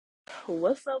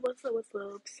What's up? What's up? What's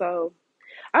up? So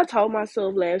I told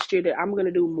myself last year that I'm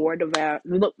gonna do more divine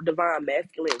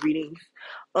masculine readings.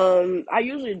 I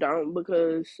usually don't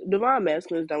because divine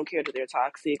masculines don't care that they're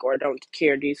toxic or don't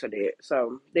care this or that.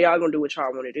 So they all gonna do what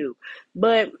y'all want to do.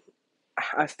 But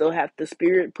I still have the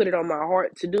spirit put it on my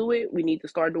heart to do it. We need to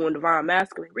start doing divine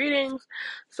masculine readings.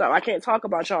 So I can't talk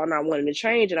about y'all not wanting to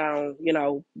change and I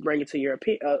don't, bring it to your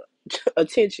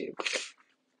attention.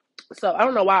 So I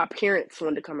don't know why appearance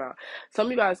wanted to come out. Some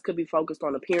of you guys could be focused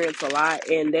on appearance a lot,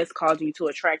 and that's causing you to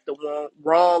attract the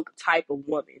wrong type of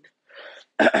woman.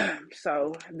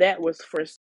 So that was for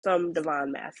some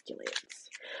divine masculines.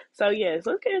 So yes,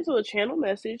 let's get into a channel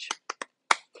message.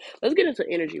 Let's get into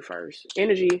energy first.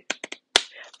 Energy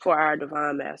for our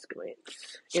divine masculines.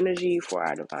 Energy for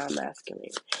our divine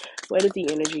masculine. What is the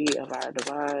energy of our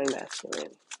divine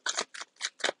masculine?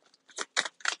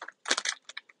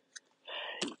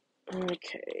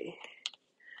 Okay.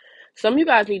 Some of you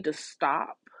guys need to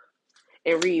stop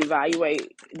and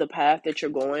reevaluate the path that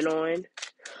you're going on.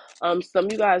 Some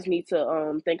of you guys need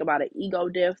to think about an ego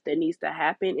death that needs to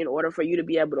happen in order for you to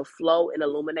be able to flow and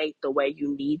illuminate the way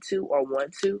you need to or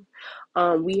want to.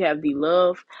 We have the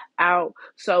love out.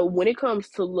 So when it comes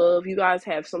to love, you guys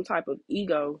have some type of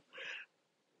ego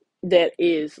that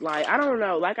is like, I don't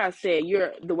know, like I said,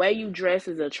 the way you dress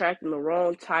is attracting the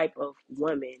wrong type of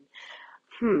woman.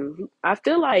 I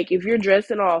feel like if you're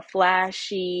dressing all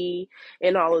flashy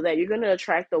and all of that, you're going to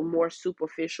attract a more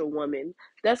superficial woman.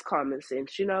 That's common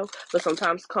sense, but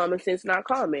sometimes common sense not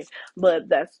common. But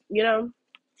that's,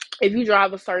 if you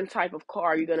drive a certain type of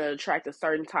car, you're going to attract a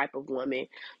certain type of woman.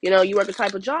 You work a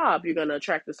type of job, you're going to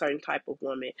attract a certain type of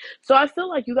woman. So I feel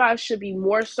like you guys should be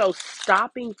more so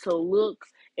stopping to look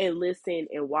and listen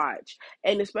and watch,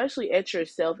 and especially at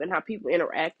yourself and how people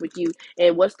interact with you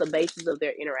and what's the basis of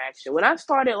their interaction. When I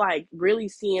started like really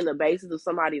seeing the basis of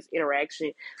somebody's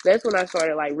interaction, that's when I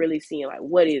started like really seeing like,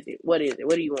 what is it? What is it?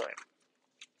 What do you want?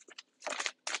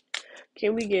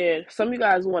 Can we get some of you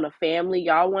guys want a family?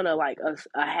 Y'all want a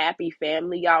happy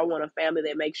family. Y'all want a family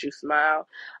that makes you smile.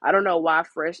 I don't know why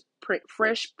Fresh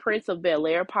Prince of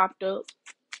Bel-Air popped up.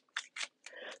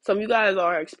 Some of you guys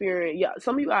are experiencing, yeah,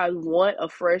 some of you guys want a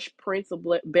Fresh Prince of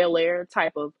Bel-Air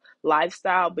type of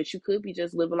lifestyle, but you could be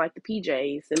just living like the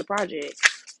PJs in the projects.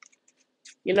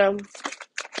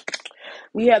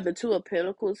 We have the Two of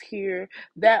Pentacles here.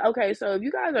 So if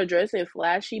you guys are dressing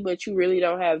flashy, but you really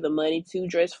don't have the money to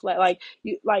dress flat, like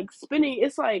you like spending,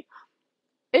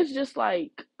 it's just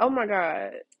like, oh my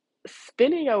God,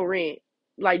 spending your rent.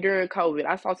 Like during COVID,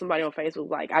 I saw somebody on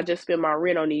Facebook like, I just spent my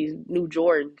rent on these new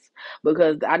Jordans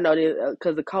because I know this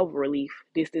because of COVID relief,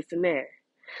 this, and that.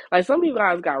 Like some of you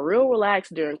guys got real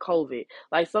relaxed during COVID.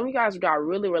 Like some of you guys got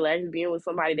really relaxed being with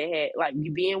somebody that had, like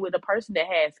being with a person that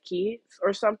has kids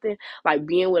or something, like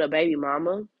being with a baby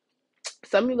mama.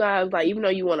 Some of you guys, like, even though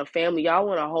you want a family, y'all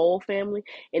want a whole family,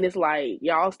 and it's like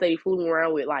y'all stay fooling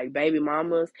around with like baby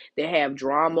mamas that have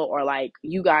drama, or like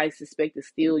you guys suspect is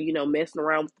still, messing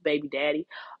around with the baby daddy.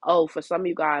 Oh, for some of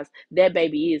you guys, that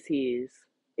baby is his.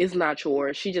 It's not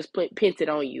yours. She just pins it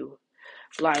on you.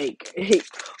 Like,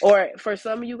 or for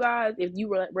some of you guys, if you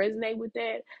resonate with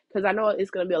that, because I know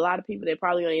it's going to be a lot of people that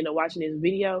probably going to end up watching this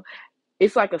video,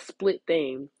 it's like a split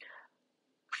thing.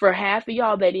 For half of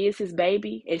y'all, that is his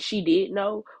baby, and she did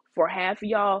know. For half of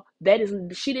y'all,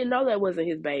 she didn't know that wasn't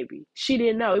his baby. She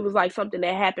didn't know. It was like something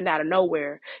that happened out of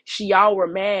nowhere. Y'all were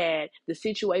mad. The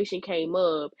situation came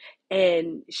up,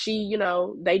 and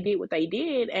they did what they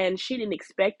did, and she didn't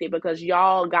expect it because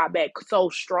y'all got back so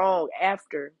strong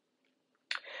after.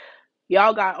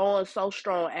 Y'all got on so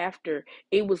strong after.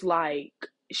 It was like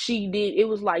it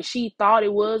was like she thought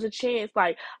it was a chance.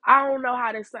 Like, I don't know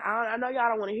how to say, I know y'all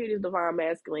don't want to hear this divine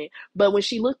masculine, but when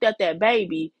she looked at that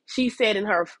baby, she said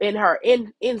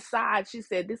inside, she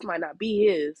said, this might not be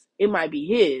his, it might be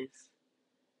his.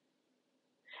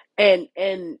 And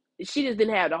she just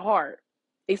didn't have the heart,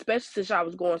 especially since I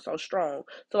was going so strong.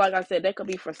 So like I said, that could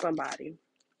be for somebody.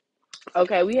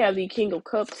 Okay, we have the King of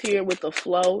Cups here with the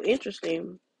flow.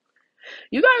 Interesting.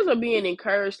 You guys are being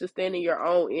encouraged to stand in your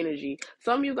own energy.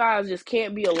 Some of you guys just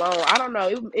can't be alone. I don't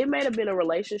know. It may have been a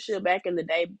relationship back in the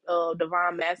day,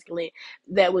 divine masculine,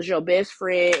 that was your best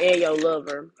friend and your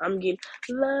lover. I'm getting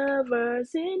lovers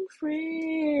and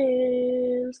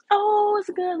friends. Oh, it's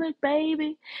a good look,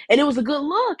 baby. And it was a good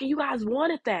look, and you guys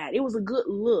wanted that. It was a good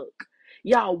look.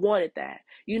 Y'all wanted that.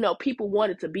 People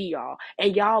wanted to be y'all.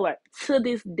 And y'all are, to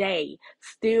this day,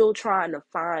 still trying to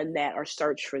find that or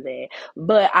search for that.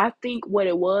 But I think what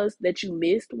it was that you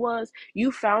missed was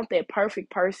you found that perfect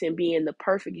person being the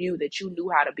perfect you that you knew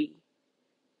how to be.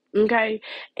 Okay.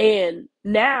 And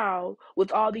now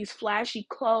with all these flashy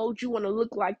clothes, you want to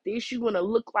look like this, you want to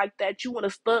look like that, you want to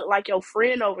stunt like your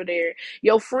friend over there.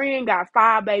 Your friend got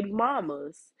 5 baby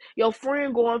mamas. Your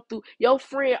friend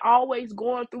always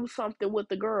going through something with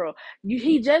the girl.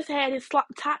 He just had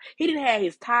he didn't have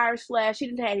his tires slashed, he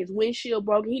didn't have his windshield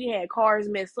broken, he didn't have cars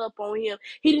messed up on him,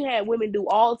 he didn't have women do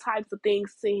all types of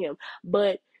things to him.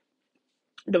 But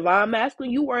Divine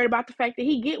Masculine, you worried about the fact that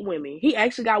he get women. He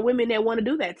actually got women that want to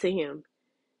do that to him,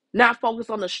 not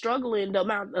focus on the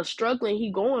amount of struggling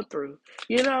he going through.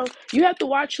 You have to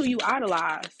watch who you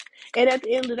idolize. And at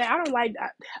the end of the day, I don't like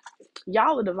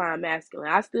y'all are divine masculine.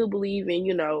 I still believe in,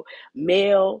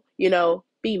 male,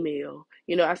 female.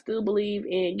 I still believe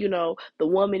in, the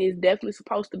woman is definitely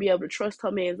supposed to be able to trust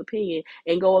her man's opinion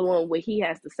and go along with what he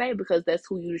has to say, because that's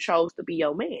who you chose to be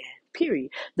your man.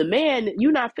 Period. The man,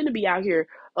 you're not finna be out here.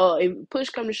 If push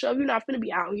come to shove, you're not finna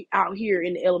be out here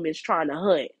in the elements trying to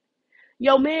hunt.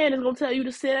 Your man is gonna tell you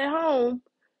to sit at home,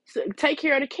 take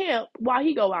care of the camp while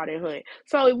he go out and hunt.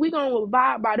 So if we gonna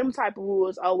abide by them type of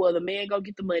rules, oh well, the man go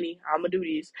get the money, I'm gonna do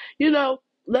this.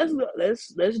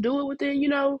 Let's do it within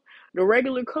the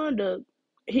regular conduct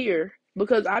here.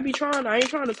 Because I ain't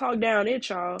trying to talk down at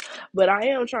y'all, but I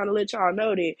am trying to let y'all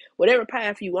know that whatever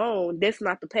path you on, that's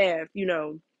not the path.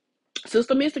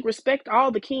 Sister Mystic, respect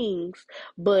all the kings,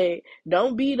 but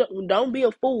don't be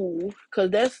a fool, because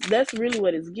that's really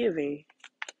what it's giving.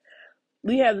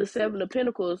 We have the 7 of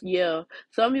Pentacles. Yeah,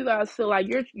 some of you guys feel like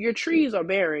your trees are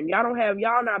barren.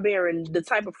 Y'all not bearing the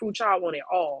type of fruit y'all want at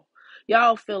all.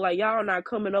 Y'all feel like y'all not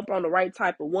coming up on the right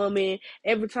type of woman.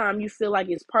 Every time you feel like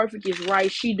it's perfect, it's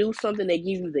right, she do something that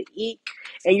gives you the ick,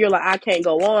 and you're like, I can't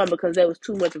go on because that was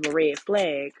too much of a red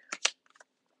flag.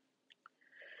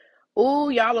 Oh,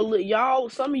 y'all.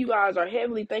 Some of you guys are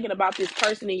heavily thinking about this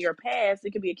person in your past.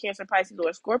 It could be a Cancer, Pisces, or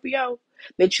a Scorpio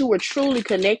that you were truly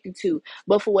connected to,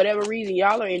 but for whatever reason,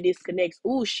 y'all are in disconnects.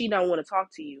 Ooh, she don't want to talk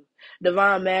to you.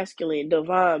 Divine masculine,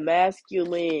 divine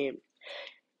masculine.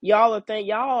 Y'all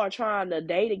are trying to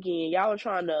date again. Y'all are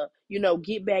trying to,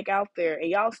 get back out there, and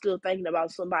y'all still thinking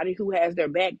about somebody who has their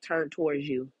back turned towards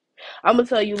you. I'm gonna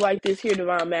tell you like this here,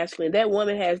 divine masculine. That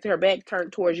woman has her back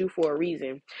turned towards you for a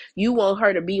reason. You want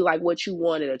her to be like what you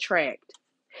want to attract.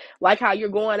 Like how you're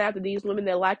going after these women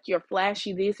that like your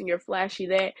flashy this and your flashy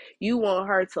that. You want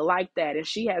her to like that, and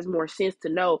she has more sense to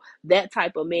know that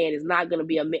type of man is not gonna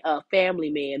be a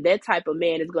family man. That type of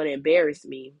man is gonna embarrass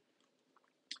me.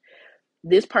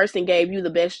 This person gave you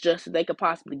the best justice they could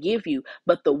possibly give you.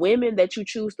 But the women that you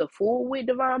choose to fool with,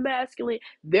 divine masculine,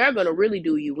 they're gonna really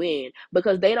do you in,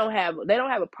 because they don't have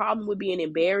a problem with being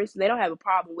embarrassed. They don't have a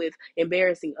problem with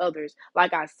embarrassing others.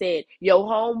 Like I said, your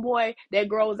homeboy that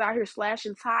grows out here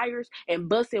slashing tires and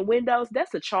busting windows,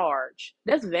 that's a charge.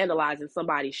 That's vandalizing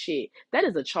somebody's shit. That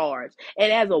is a charge.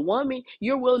 And as a woman,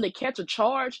 you're willing to catch a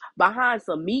charge behind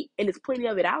some meat, and there's plenty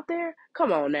of it out there.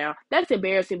 Come on now, that's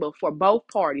embarrassing, but for both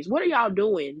parties. What are y'all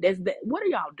doing? What are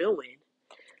y'all doing?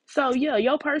 So yeah,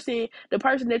 the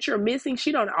person that you're missing,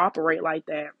 she don't operate like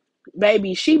that.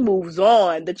 Baby, she moves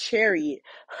on. The Chariot.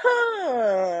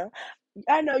 Huh.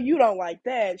 I know you don't like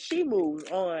that. She moves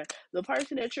on. The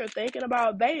person that you're thinking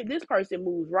about, this person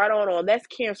moves right on. That's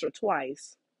Cancer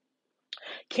twice.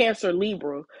 Cancer,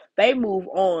 Libra. They move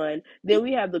on. Then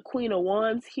we have the Queen of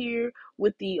Wands here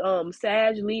with the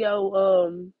Sag,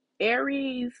 Leo,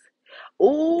 Aries.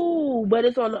 Ooh, but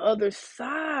it's on the other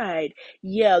side.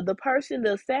 Yeah, the person,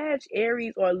 the Sag,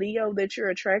 Aries, or Leo that you're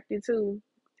attracted to,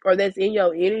 or that's in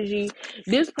your energy,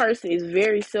 this person is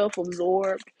very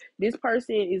self-absorbed. This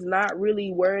person is not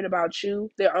really worried about you.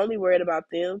 They're only worried about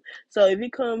them. So if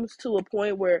it comes to a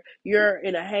point where you're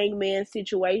in a hangman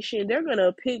situation, they're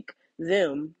gonna pick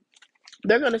them.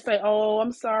 They're gonna say, "Oh,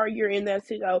 I'm sorry you're in that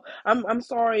situation. I'm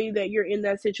sorry that you're in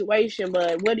that situation,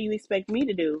 but what do you expect me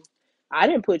to do? I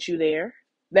didn't put you there."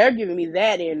 They're giving me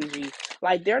that energy.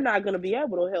 Like they're not gonna be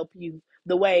able to help you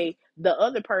the way the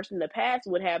other person in the past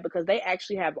would have, because they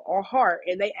actually have a heart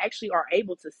and they actually are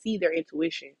able to see their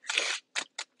intuition.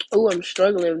 Oh, I'm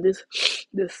struggling with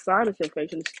this sinus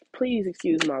infection. Please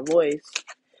excuse my voice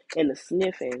and the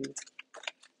sniffing.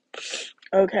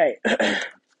 Okay.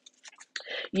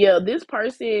 Yeah, this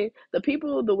person,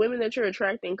 the women that you're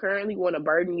attracting currently want to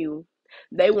burden you.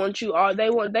 They want you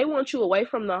away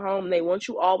from the home. They want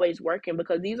you always working,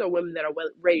 because these are women that are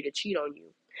ready to cheat on you.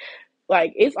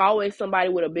 Like it's always somebody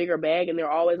with a bigger bag, and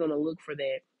they're always on the look for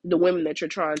that. The women that you're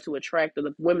trying to attract, or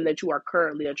the women that you are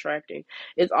currently attracting,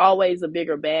 it's always a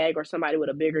bigger bag or somebody with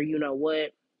a bigger,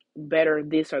 better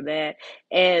this or that,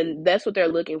 and that's what they're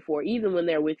looking for, even when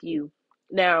they're with you.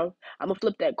 Now, I'm gonna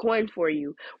flip that coin for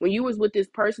you. When you was with this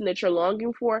person that you're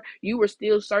longing for, you were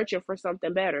still searching for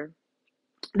something better.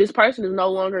 This person is no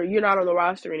longer, you're not on the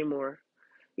roster anymore,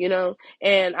 you know?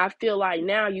 And I feel like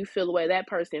now you feel the way that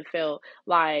person felt,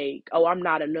 like, oh, I'm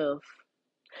not enough.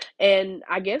 And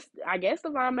I guess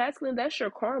divine masculine, that's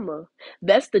your karma.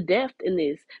 That's the depth in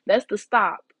this. That's the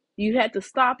stop. You had to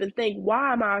stop and think,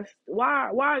 why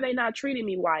are they not treating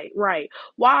me right?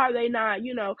 Why are they not,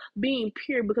 being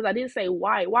pure? Because I didn't say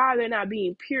white. Why are they not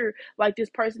being pure like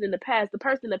this person in the past? The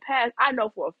person in the past, I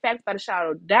know for a fact, without a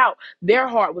shadow of doubt, their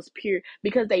heart was pure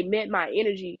because they met my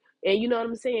energy. And you know what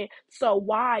I'm saying? So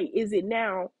why is it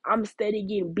now I'm steady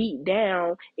getting beat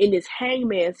down in this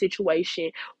hangman situation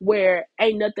where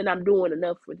ain't nothing I'm doing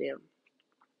enough for them?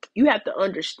 You have to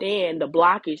understand the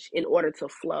blockage in order to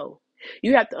flow.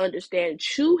 You have to understand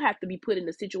you have to be put in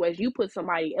the situation you put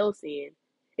somebody else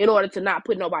in order to not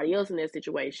put nobody else in that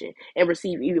situation and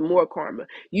receive even more karma.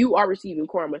 You are receiving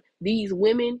karma. These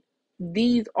women,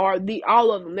 these are the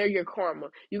all of them, they're your karma.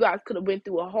 You guys could have been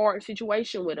through a hard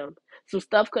situation with them. Some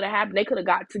stuff could have happened. They could have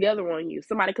got together on you.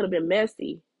 Somebody could have been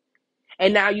messy.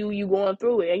 And now you going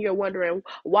through it and you're wondering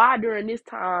why during this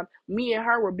time me and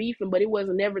her were beefing, but it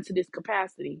wasn't never to this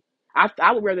capacity.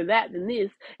 I would rather that than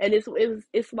this. And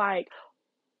it's like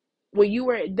when you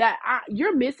were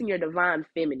you're missing your divine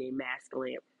feminine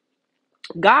masculine.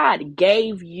 God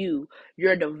gave you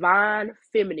your divine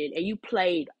feminine and you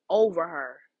played over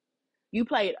her. You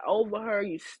played over her,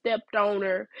 you stepped on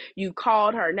her, you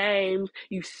called her names,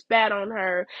 you spat on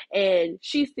her, and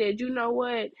she said, you know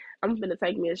what? I'm gonna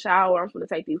take me a shower, I'm gonna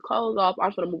take these clothes off,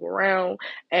 I'm gonna move around,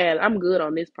 and I'm good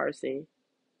on this person.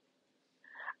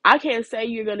 I can't say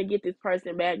you're gonna get this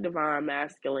person back, divine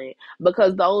masculine,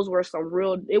 because those were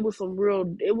it was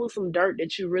some dirt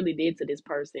that you really did to this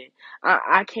person.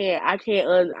 I can't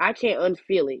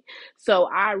unfeel it. So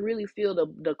I really feel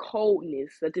the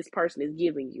coldness that this person is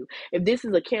giving you. If this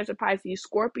is a Cancer, Pisces,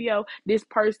 Scorpio, this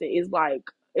person is like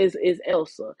is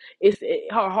Elsa.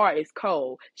 Her heart is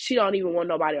cold. She don't even want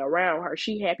nobody around her.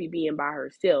 She happy being by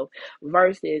herself.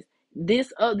 Versus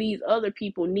these other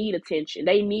people need attention.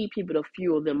 They need people to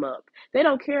fuel them up. They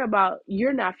don't care about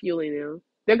you're not fueling them.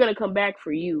 They're gonna come back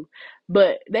for you,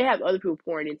 but they have other people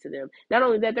pouring into them. Not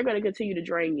only that, they're gonna continue to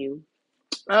drain you.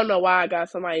 I don't know why I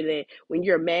got somebody that when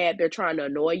you're mad, they're trying to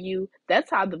annoy you.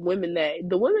 That's how the women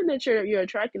that you're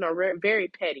attracting are very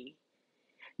petty.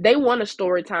 They want a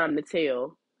story time to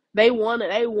tell. They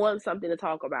want something to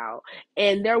talk about,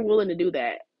 and they're willing to do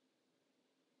that.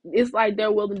 It's like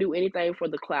they're willing to do anything for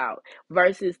the clout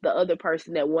versus the other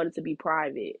person that wanted to be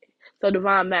private. So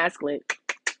divine masculine,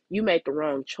 you make the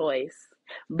wrong choice,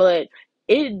 but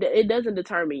it doesn't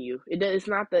determine you. It's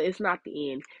not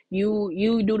the end.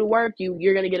 You do the work.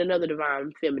 You're gonna get another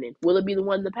divine feminine. Will it be the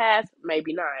one in the past?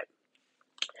 Maybe not.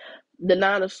 The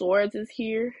Nine of Swords is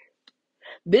here.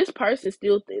 This person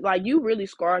still like you really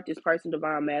scarred this person,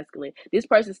 divine masculine. This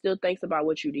person still thinks about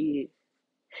what you did.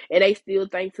 And they still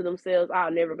think to themselves, I'll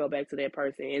never go back to that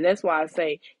person. And that's why I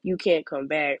say you can't come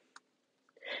back.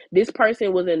 This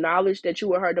person was acknowledged that you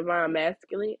were her divine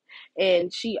masculine,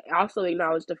 and she also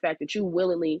acknowledged the fact that you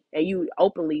willingly and you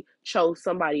openly chose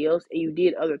somebody else and you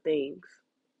did other things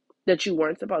that you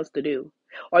weren't supposed to do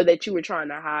or that you were trying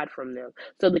to hide from them.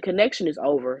 So the connection is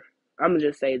over. I'm gonna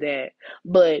just say that.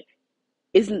 But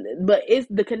it's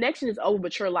the connection is over,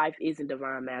 but your life isn't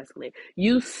divine masculine.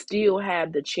 You still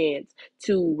have the chance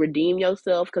to redeem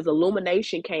yourself because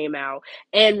illumination came out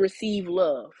and receive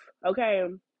love. Okay.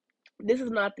 This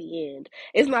is not the end.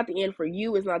 It's not the end for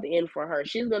you. It's not the end for her.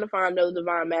 She's gonna find another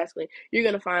divine masculine. You're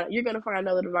gonna find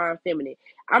another divine feminine.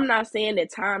 I'm not saying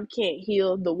that time can't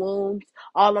heal the wounds.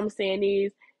 All I'm saying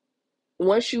is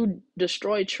once you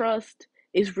destroy trust,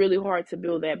 it's really hard to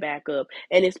build that back up.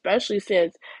 And especially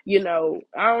since, I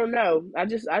don't know. I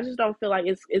just don't feel like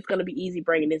it's gonna be easy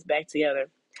bringing this back together.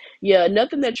 Yeah,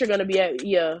 nothing that you're gonna be at.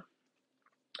 Yeah,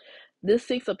 this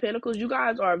Six of Pentacles, you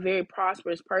guys are a very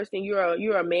prosperous person.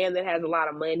 You're a man that has a lot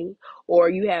of money, or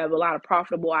you have a lot of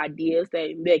profitable ideas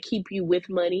that keep you with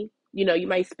money. You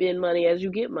might spend money as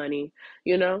you get money.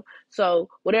 So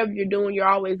whatever you're doing, you're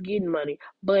always getting money.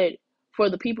 But for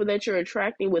the people that you're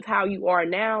attracting with how you are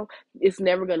now, it's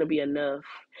never going to be enough.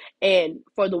 And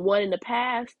for the one in the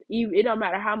past, it don't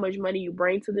matter how much money you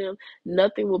bring to them,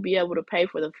 nothing will be able to pay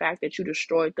for the fact that you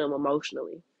destroyed them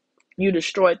emotionally. You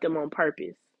destroyed them on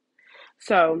purpose.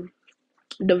 So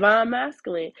Divine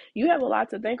masculine, you have a lot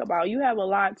to think about. You have a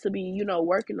lot to be,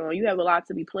 working on. You have a lot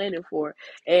to be planning for.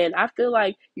 And I feel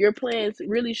like your plans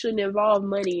really shouldn't involve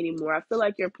money anymore. I feel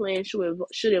like your plan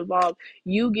should involve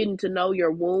you getting to know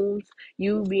your wounds,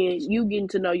 you getting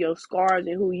to know your scars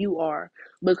and who you are.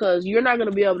 Because you're not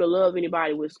gonna be able to love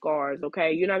anybody with scars,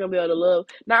 okay? You're not gonna be able to love.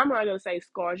 Now I'm not gonna say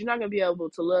scars. You're not gonna be able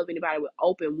to love anybody with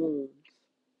open wounds.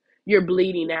 You're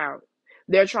bleeding out.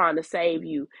 They're trying to save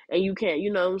you, and you can't,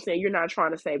 you know what I'm saying? You're not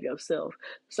trying to save yourself.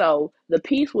 So the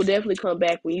peace will definitely come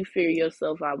back when you figure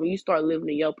yourself out, when you start living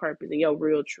in your purpose and your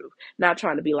real truth. Not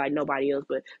trying to be like nobody else,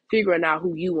 but figuring out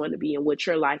who you want to be and what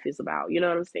your life is about. You know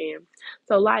what I'm saying?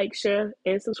 So like, share,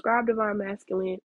 and subscribe to Divine Masculine.